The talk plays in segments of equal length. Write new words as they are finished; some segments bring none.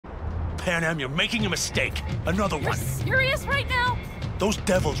Panam, you're making a mistake. Another You're one. serious right now? Those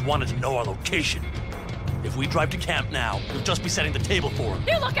devils wanted to know our location. If we drive to camp now, we'll just be setting the table for them.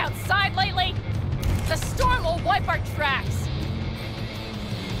 You look outside lately? The storm will wipe our tracks.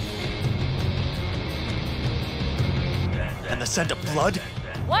 And the scent of blood?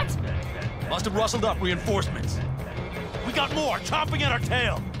 What? Must have rustled up reinforcements. We got more chomping at our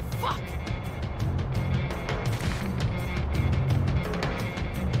tail. Fuck.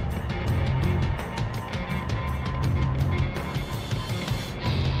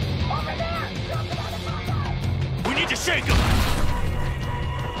 Over there! We need to shake them!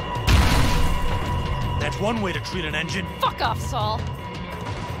 That's one way to treat an engine. Fuck off, Saul.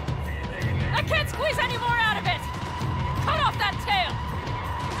 I can't squeeze any more out of it! Cut off that tail!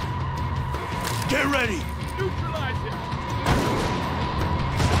 Get ready! Neutralize it!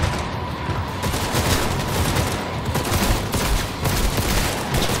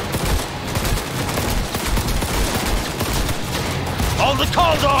 On the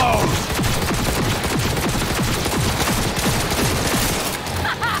corridors!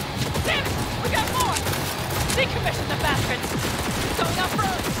 Damn it! We got more! Decommission the bastards! Going off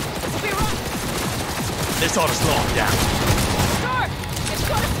road! This will be rough! This ought to slow them down. Sure! It's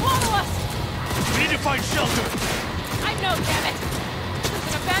going to swallow us! We need to find shelter! I know, damn it! There's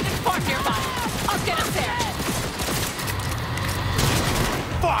an abandoned farm nearby. I'll get us there!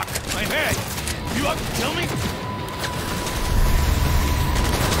 Fuck! My head! You up to kill me?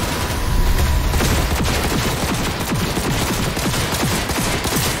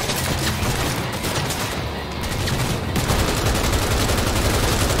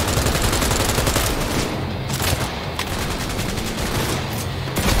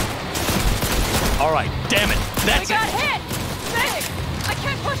 All right, damn it. That's We got hit! Big! I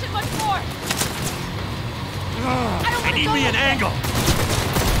can't push it much more! I need me an angle.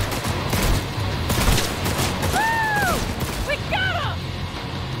 Woo! We got him!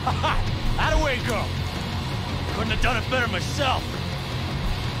 Ha! That away, girl. Couldn't have done it better myself.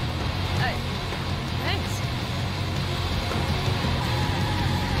 Thanks.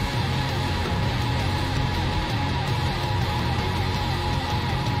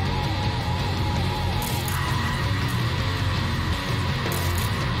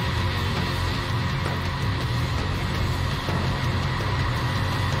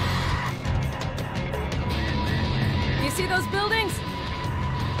 See those buildings?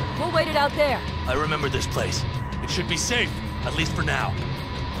 We'll wait it out there. I remember this place. It should be safe, at least for now.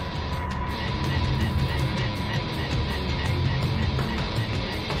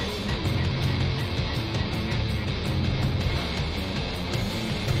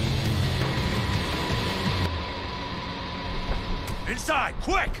 Inside,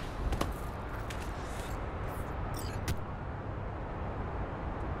 quick!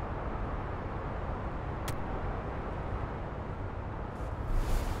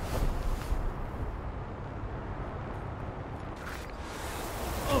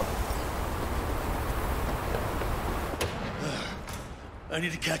 I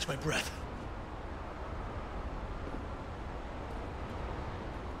need to catch my breath.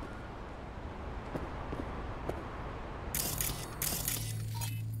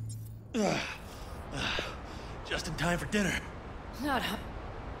 Just in time for dinner. Not.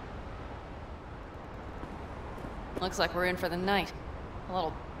 Looks like we're in for the night. A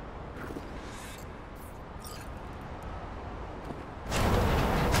little.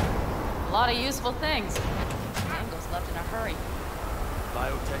 A lot of useful things. Angles left in a hurry.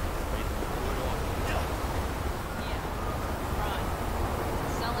 Biotech is made to pull it off. Yeah. Right.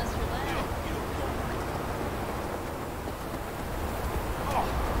 Sell us your land.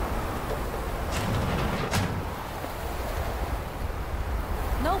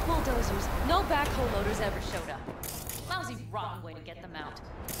 No bulldozers, no backhoe loaders ever showed up. Lousy, rotten way to get them out.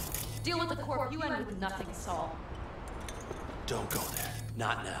 Deal with the corp, you end with nothing, Saul. Don't go there.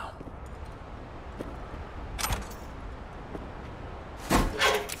 Not now.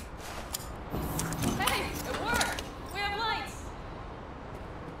 Hey, it worked! We have lights!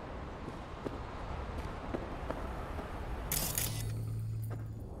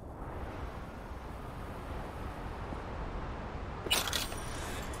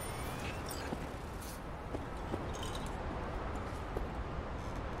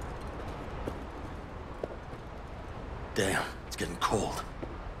 Damn, it's getting cold.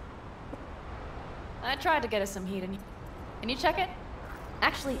 I tried to get us some heat, and can you check it?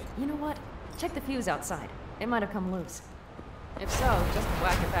 Actually, you know what? Check the fuse outside. It might have come loose. If so, just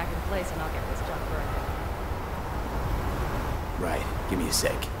whack it back in place and I'll get this junk burned. Right. Give me a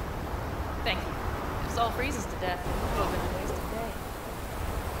sec. Thank you. If Saul freezes to death, it would have been a wasted day.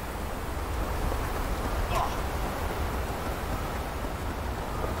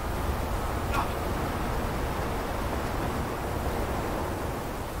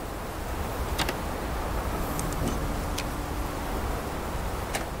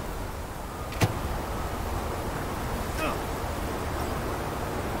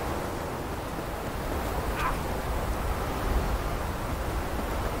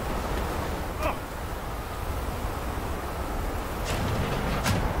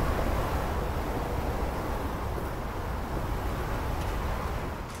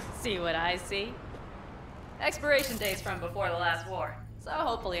 See what I see? Expiration date's from before the last war, so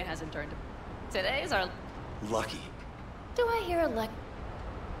hopefully it hasn't turned to... Today's our... Lucky. Do I hear a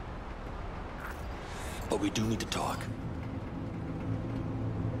But we do need to talk.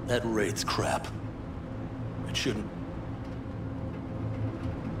 That raid's crap. It shouldn't...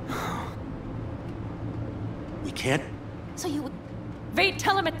 We can't... So you... Wait,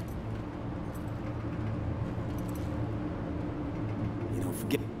 tell him it... You don't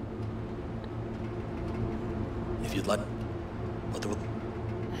forget. If you'd let the...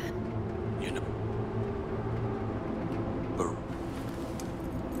 You know... But...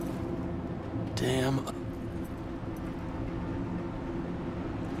 Damn...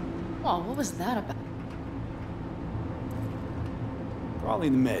 Whoa, what was that about? Probably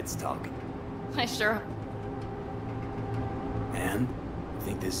the meds talking. I sure... Man, you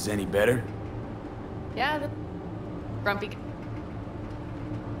think this is any better? Yeah, the... Grumpy...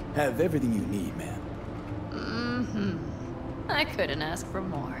 Have everything you need, man. Mm-hmm. I couldn't ask for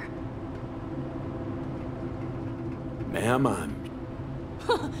more. Ma'am, I'm...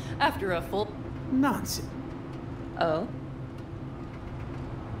 After a full... Nonsense. Oh?